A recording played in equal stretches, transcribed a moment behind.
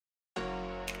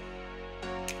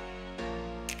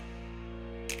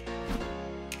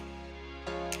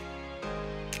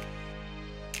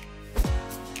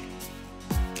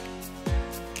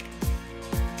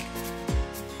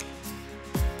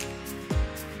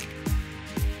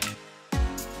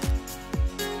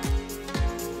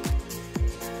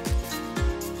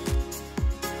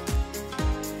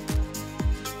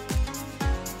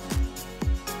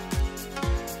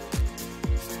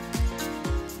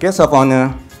Guest of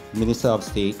Honor, Minister of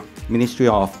State, Ministry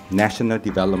of National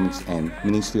Development and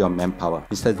Ministry of Manpower,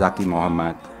 Mr. Zaki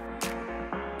Mohammed.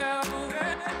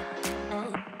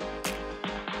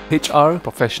 HR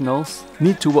professionals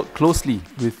need to work closely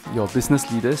with your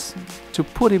business leaders to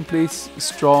put in place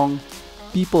strong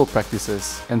people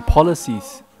practices and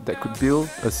policies that could build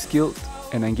a skilled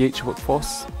and engaged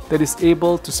workforce that is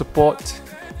able to support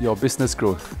your business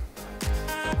growth.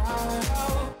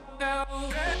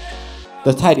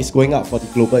 The tide is going up for the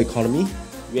global economy.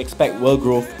 We expect world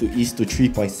growth to ease to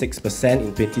 3.6%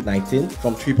 in 2019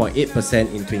 from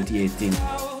 3.8% in 2018.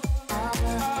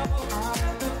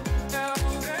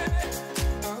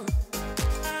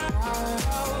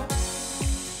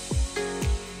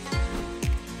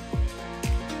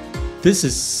 This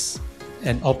is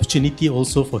an opportunity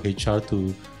also for HR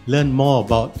to learn more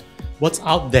about what's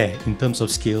out there in terms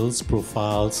of skills,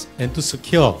 profiles, and to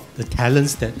secure the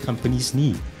talents that companies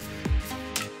need.